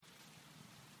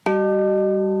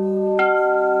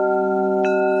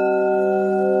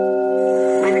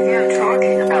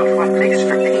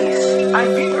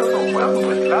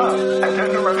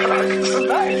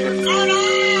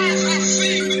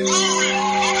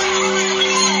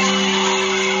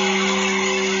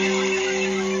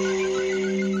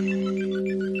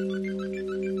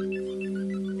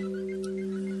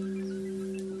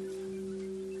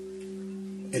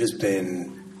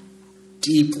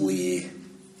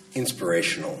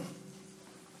inspirational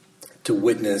to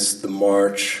witness the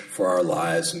March for Our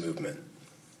Lives movement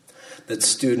that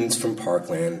students from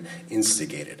Parkland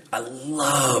instigated. I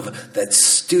love that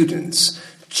students,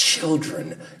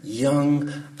 children,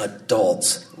 young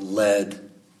adults led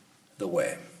the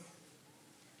way.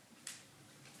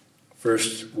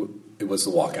 First, it was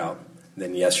the walkout.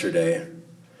 Then yesterday,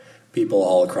 people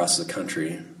all across the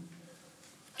country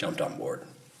jumped on board.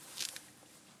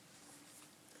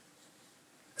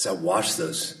 As I watched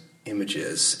those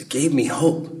images, it gave me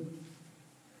hope.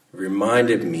 It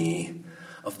reminded me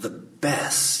of the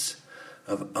best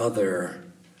of other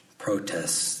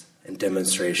protests and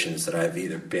demonstrations that I've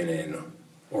either been in,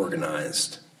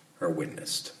 organized, or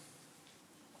witnessed.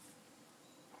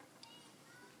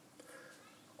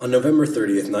 On November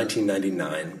 30th,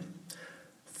 1999,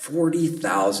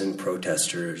 40,000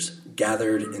 protesters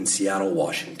gathered in Seattle,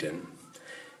 Washington,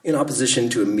 in opposition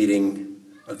to a meeting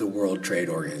of the World Trade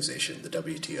Organization, the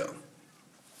WTO.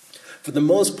 For the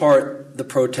most part, the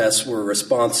protests were a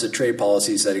response to trade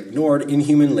policies that ignored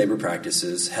inhuman labor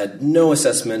practices, had no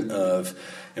assessment of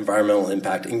environmental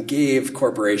impact, and gave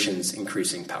corporations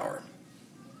increasing power.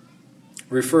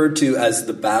 Referred to as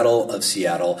the Battle of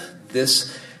Seattle,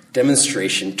 this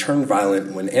demonstration turned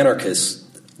violent when anarchists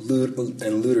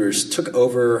and looters took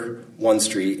over one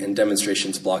street, and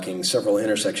demonstrations blocking several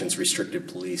intersections restricted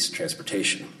police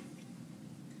transportation.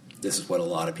 This is what a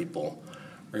lot of people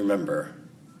remember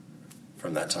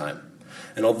from that time.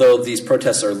 And although these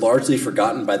protests are largely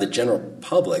forgotten by the general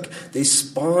public, they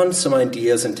spawned some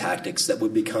ideas and tactics that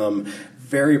would become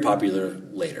very popular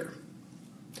later,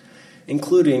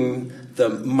 including the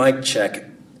mic check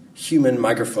human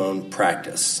microphone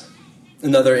practice.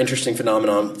 Another interesting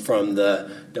phenomenon from the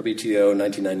WTO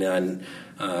 1999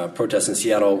 protests in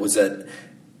Seattle was that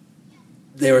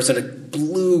there was a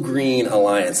blue-green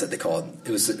alliance that they called.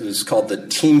 It was called the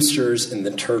Teamsters and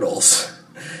the Turtles,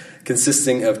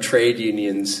 consisting of trade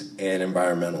unions and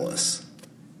environmentalists.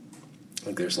 I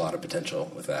think there's a lot of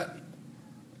potential with that.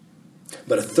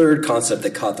 But a third concept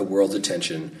that caught the world's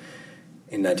attention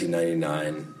in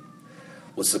 1999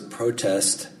 was the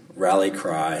protest rally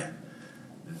cry,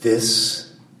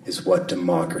 "This is what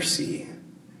democracy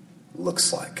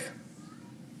looks like."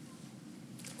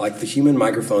 Like the human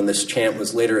microphone, this chant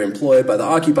was later employed by the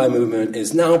Occupy movement and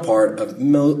is now part of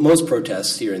most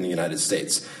protests here in the United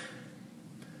States.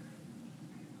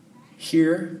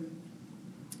 Here,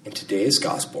 in today's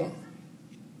gospel,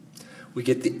 we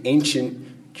get the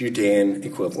ancient Judean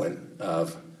equivalent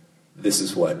of "This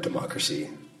is what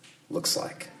democracy looks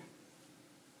like."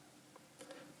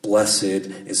 Blessed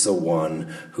is the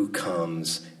one who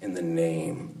comes in the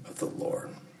name of the Lord.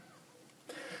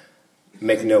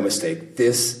 Make no mistake,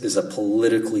 this is a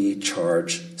politically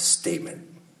charged statement.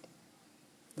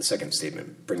 The second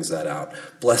statement brings that out.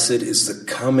 Blessed is the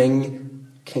coming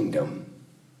kingdom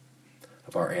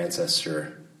of our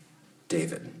ancestor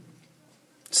David.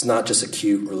 It's not just a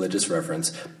cute religious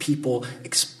reference. People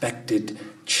expected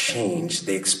change.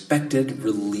 They expected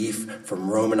relief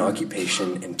from Roman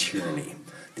occupation and tyranny.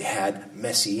 They had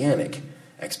messianic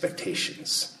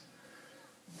expectations.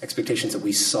 Expectations that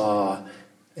we saw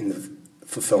in the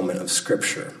fulfillment of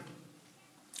Scripture.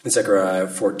 In Zechariah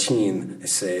 14,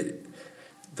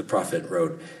 the prophet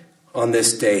wrote, "On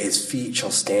this day his feet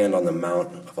shall stand on the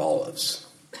Mount of Olives."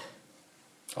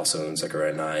 Also in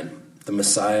Zechariah 9, the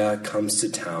Messiah comes to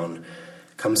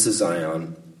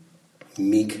Zion,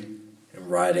 meek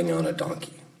and riding on a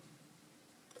donkey.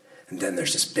 And then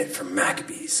there's this bit from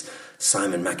Maccabees.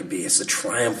 Simon Maccabeus, the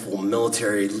triumphal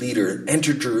military leader,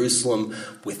 entered Jerusalem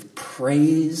with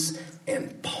praise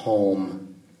and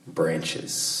palm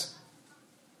branches.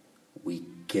 We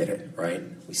get it, right?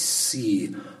 We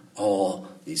see all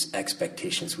these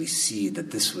expectations. We see that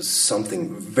this was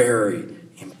something very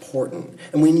important.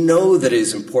 And we know that it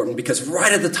is important because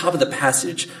right at the top of the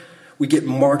passage, we get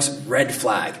Mark's red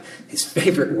flag, his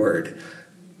favorite word,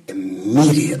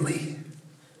 immediately.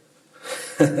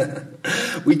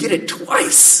 We get it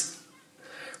twice.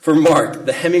 For Mark,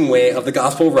 the Hemingway of the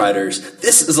gospel writers,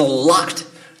 this is a lot.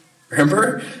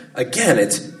 Remember? Again,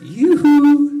 it's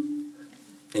yoo-hoo.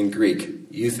 In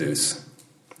Greek, euthus.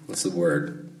 That's the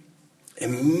word.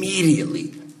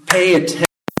 Immediately. Pay attention.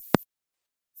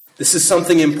 This is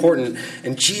something important,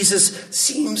 and Jesus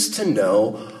seems to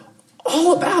know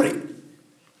all about it.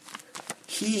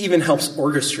 He even helps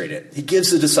orchestrate it. He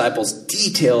gives the disciples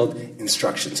detailed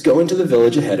instructions. Go into the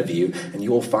village ahead of you, and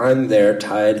you will find there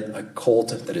tied a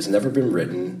colt that has never been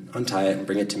ridden. Untie it and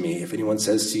bring it to me. If anyone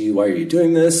says to you, "Why are you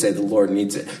doing this?" say, "The Lord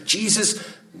needs it." Jesus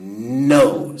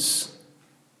knows.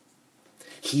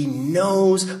 He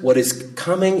knows what is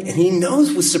coming, and he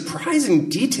knows with surprising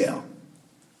detail.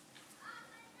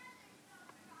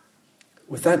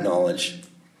 With that knowledge,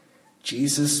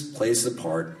 Jesus plays the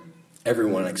part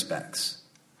everyone expects,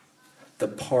 the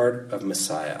part of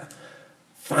Messiah.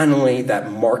 Finally, that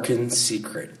Markan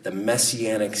secret, the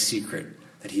messianic secret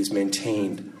that he's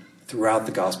maintained throughout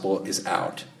the gospel is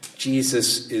out.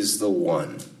 Jesus is the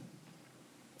one,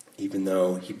 even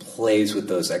though he plays with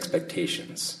those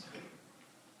expectations.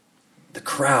 The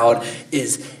crowd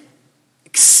is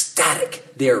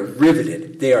ecstatic. They are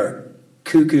riveted. They are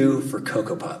cuckoo for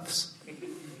Cocoa Puffs.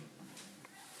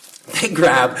 They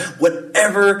grab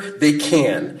whatever they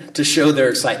can to show their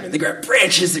excitement. They grab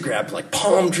branches, they grab like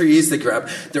palm trees, they grab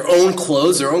their own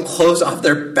clothes off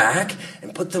their back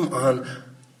and put them on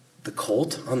the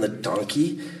colt, on the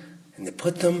donkey, and they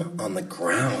put them on the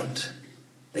ground.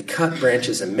 They cut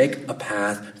branches and make a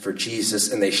path for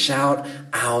Jesus, and they shout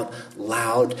out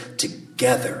loud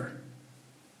together.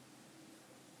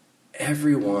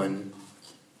 Everyone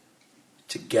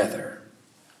together.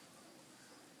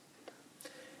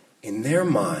 In their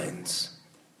minds,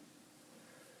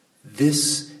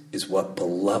 this is what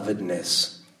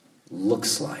belovedness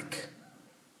looks like.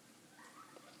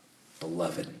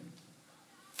 Beloved.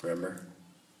 Remember?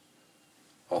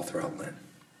 All throughout Lent.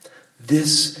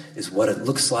 This is what it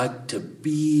looks like to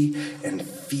be and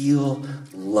feel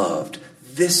loved.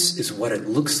 This is what it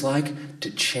looks like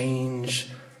to change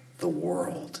the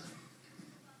world.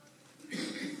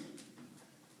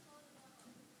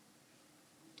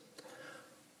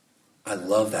 I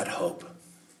love that hope.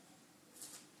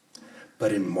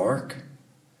 But in Mark,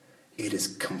 it is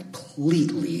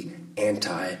completely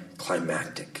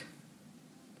anticlimactic.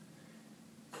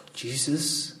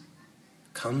 Jesus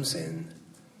comes in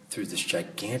through this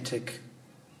gigantic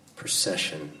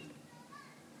procession,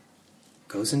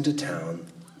 goes into town,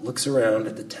 looks around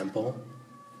at the temple,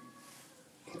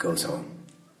 and goes home.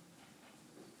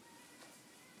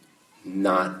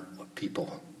 Not what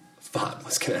people thought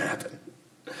was going to happen.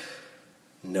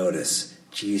 Notice,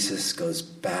 Jesus goes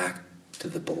back to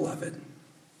the beloved.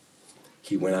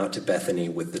 He went out to Bethany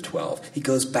with the 12. He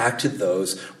goes back to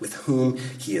those with whom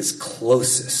he is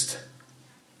closest.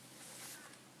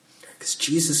 Because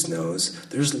Jesus knows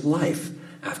there's life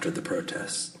after the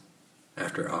protest,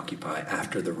 after Occupy,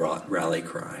 after the rally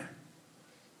cry.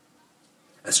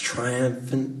 As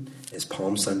triumphant as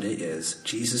Palm Sunday is,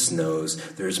 Jesus knows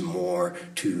there's more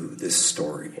to this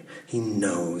story. He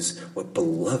knows what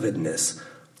belovedness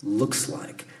looks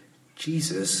like.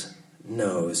 Jesus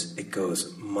knows it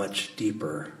goes much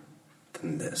deeper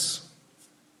than this.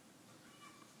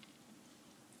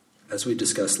 As we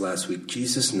discussed last week,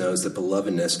 Jesus knows that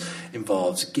belovedness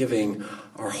involves giving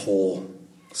our whole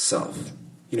self.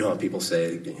 You know how people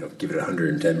say, give it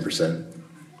 110%?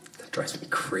 That drives me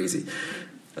crazy.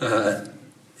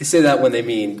 They say that when they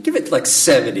mean, give it like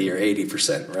 70 or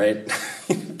 80%, right?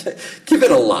 Give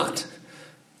it a lot.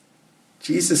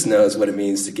 Jesus knows what it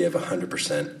means to give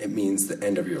 100%. It means the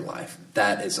end of your life.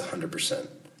 That is 100%.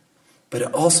 But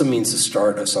it also means the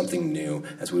start of something new,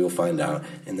 as we will find out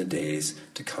in the days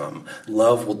to come.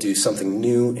 Love will do something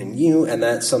new in you, and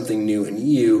that something new in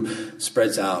you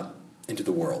spreads out into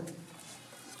the world.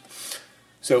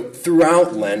 So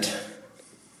throughout Lent,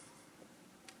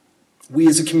 we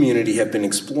as a community have been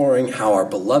exploring how our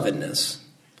belovedness,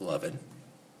 beloved,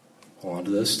 hold on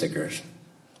to those stickers,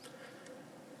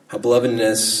 how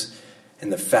belovedness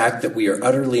and the fact that we are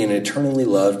utterly and eternally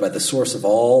loved by the source of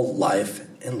all life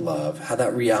and love, how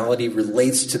that reality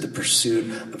relates to the pursuit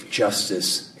of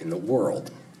justice in the world.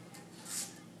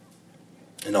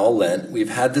 In all Lent, we've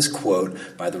had this quote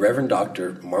by the Reverend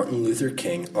Dr. Martin Luther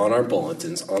King on our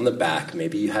bulletins, on the back.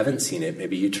 Maybe you haven't seen it.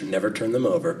 Maybe you never turn them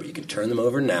over, but you can turn them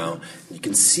over now. And you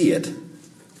can see it,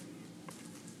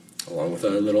 along with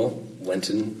our little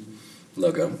Lenten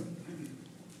logo.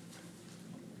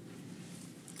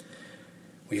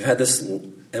 We've had this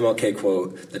MLK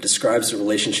quote that describes the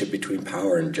relationship between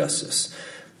power and justice.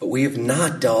 But we have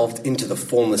not delved into the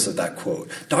fullness of that quote.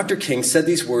 Dr. King said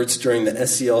these words during the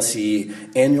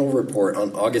SCLC annual report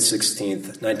on August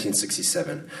 16th,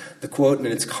 1967. The quote in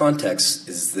its context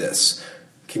is this.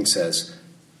 King says,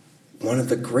 "One of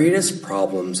the greatest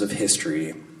problems of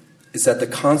history is that the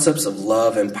concepts of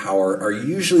love and power are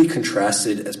usually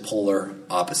contrasted as polar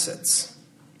opposites.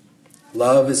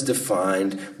 Love is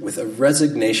defined with a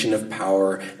resignation of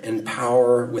power and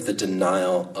power with a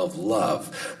denial of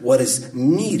love. What is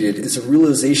needed is a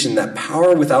realization that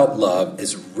power without love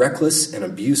is reckless and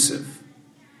abusive,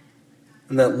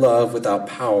 and that love without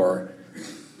power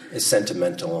is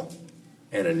sentimental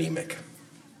and anemic.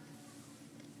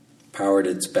 Power at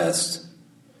its best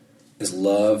is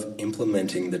love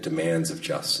implementing the demands of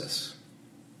justice.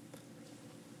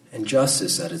 And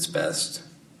justice at its best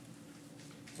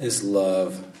is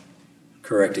love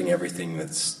correcting everything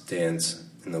that stands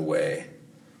in the way,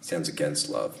 stands against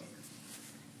love.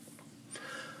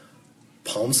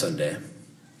 Palm Sunday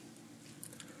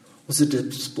was a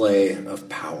display of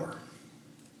power.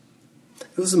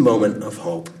 It was a moment of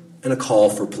hope and a call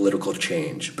for political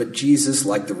change. But Jesus,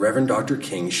 like the Reverend Dr.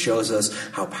 King, shows us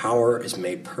how power is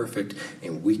made perfect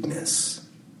in weakness.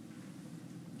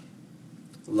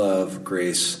 Love,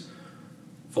 grace,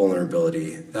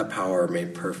 vulnerability, that power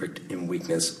made perfect in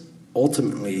weakness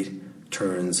ultimately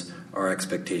turns our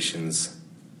expectations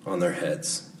on their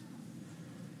heads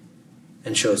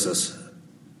and shows us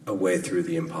a way through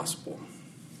the impossible.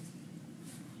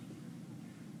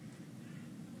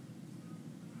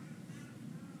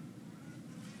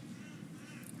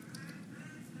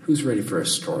 Who's ready for a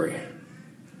story?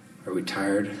 Are we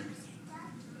tired?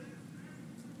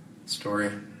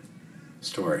 Story?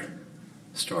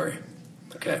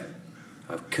 Okay.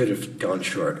 I could have gone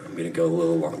short. I'm going to go a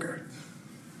little longer.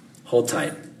 Hold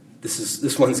tight.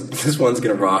 This one's going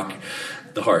to rock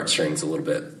the heartstrings a little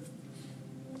bit.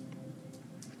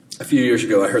 A few years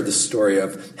ago, I heard the story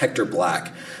of Hector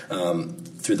Black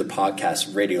through the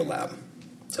podcast Radiolab.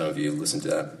 Some of you listened to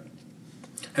that.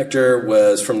 Hector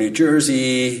was from New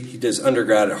Jersey. He did his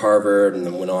undergrad at Harvard and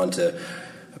then went on to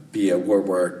be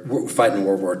fight in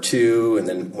World War II. And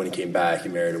then when he came back, he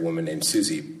married a woman named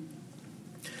Susie.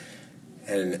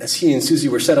 And as he and Susie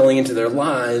were settling into their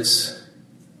lives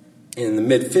in the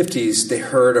mid-50s, they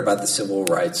heard about the civil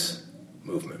rights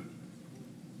movement.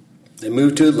 They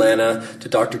moved to Atlanta, to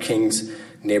Dr. King's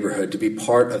neighborhood, to be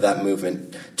part of that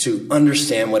movement, to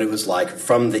understand what it was like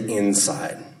from the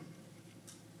inside.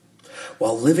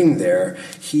 While living there,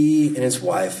 he and his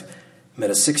wife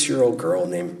met a 6-year-old girl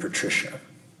named Patricia.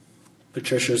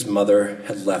 Patricia's mother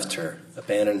had left her,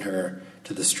 abandoned her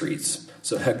to the streets,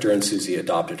 so Hector and Susie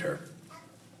adopted her.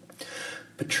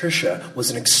 Patricia was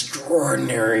an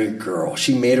extraordinary girl.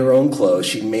 She made her own clothes.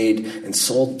 She made and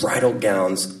sold bridal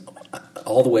gowns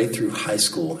all the way through high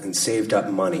school and saved up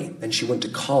money. Then she went to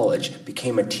college,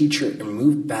 became a teacher, and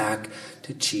moved back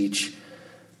to teach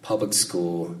public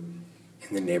school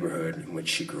in the neighborhood in which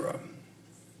she grew up.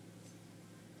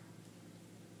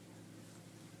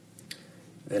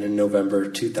 Then in November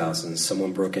 2000,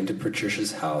 someone broke into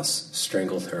Patricia's house,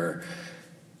 strangled her,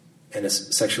 and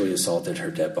sexually assaulted her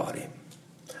dead body.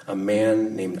 A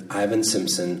man named Ivan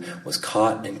Simpson was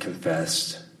caught and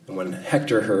confessed, and when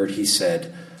Hector heard, he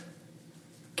said,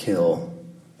 "Kill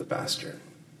the bastard."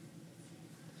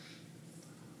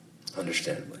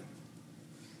 Understandably.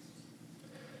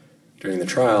 During the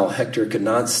trial, Hector could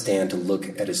not stand to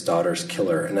look at his daughter's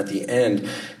killer, and at the end,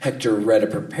 Hector read a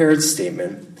prepared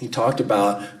statement. He talked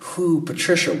about who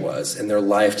Patricia was and their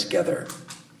life together.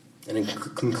 And in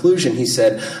conclusion, he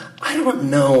said, "I don't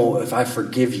know if I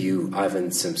forgive you,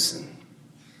 Ivan Simpson,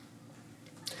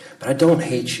 but I don't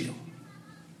hate you.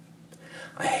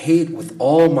 I hate with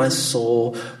all my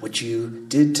soul what you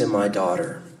did to my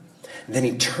daughter." And then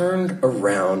he turned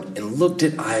around and looked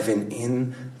at Ivan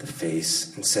in the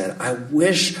face and said, "I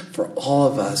wish for all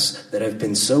of us that have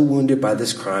been so wounded by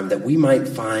this crime that we might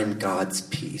find God's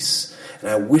peace. And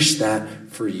I wish that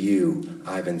for you,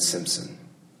 Ivan Simpson."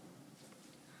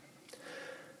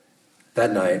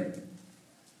 That night,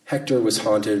 Hector was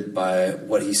haunted by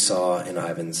what he saw in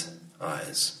Ivan's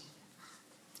eyes.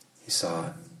 He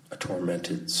saw a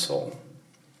tormented soul.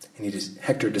 And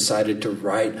Hector decided to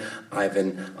write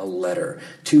Ivan a letter.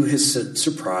 To his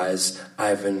surprise,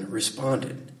 Ivan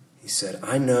responded. He said,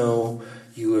 "I know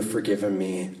you have forgiven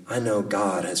me. I know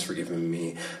God has forgiven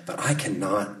me, but I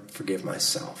cannot forgive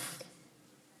myself.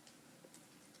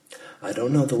 I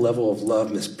don't know the level of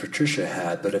love Miss Patricia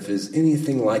had, but if it is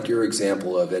anything like your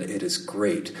example of it, it is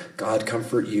great. God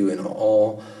comfort you in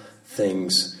all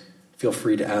things. Feel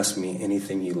free to ask me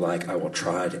anything you like. I will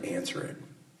try to answer it."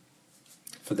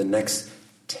 For the next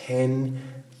 10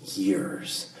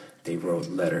 years, they wrote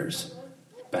letters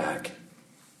back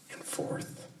and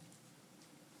forth.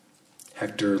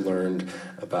 Hector learned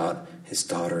about his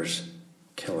daughter's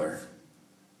killer.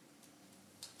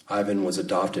 Ivan was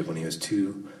adopted when he was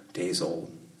 2 days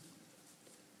old.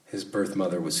 His birth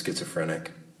mother was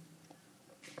schizophrenic.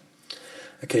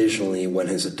 Occasionally, when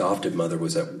his adopted mother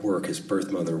was at work, his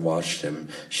birth mother watched him.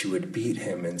 She would beat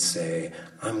him and say,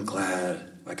 "I'm glad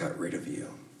I got rid of you."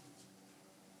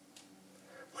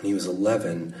 When he was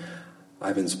 11,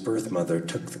 Ivan's birth mother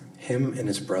took him and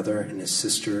his brother and his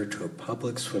sister to a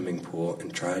public swimming pool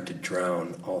and tried to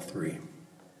drown all three.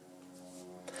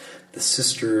 The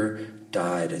sister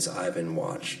died as Ivan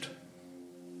watched.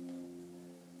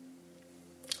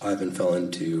 Ivan fell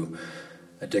into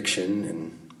addiction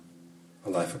and a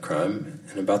life of crime.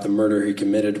 And about the murder he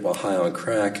committed while high on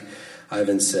crack,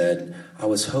 Ivan said, "I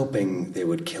was hoping they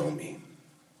would kill me.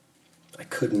 I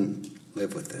couldn't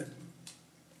live with it."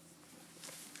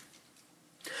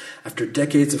 After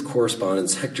decades of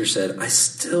correspondence, Hector said, "I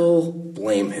still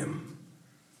blame him.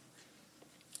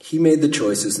 He made the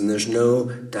choices, and there's no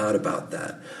doubt about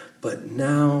that. But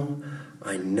now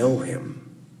I know him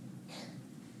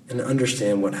and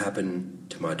understand what happened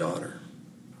to my daughter.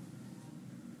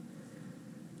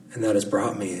 And that has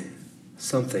brought me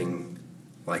something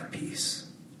like peace."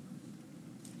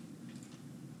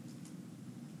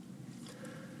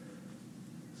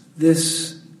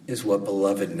 This is what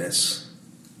belovedness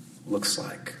looks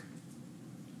like.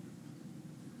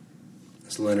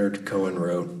 As Leonard Cohen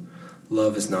wrote,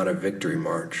 love is not a victory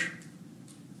march.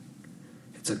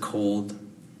 It's a cold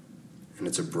and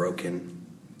it's a broken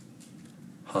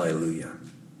hallelujah.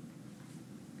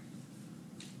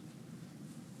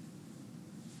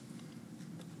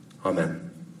 Amen.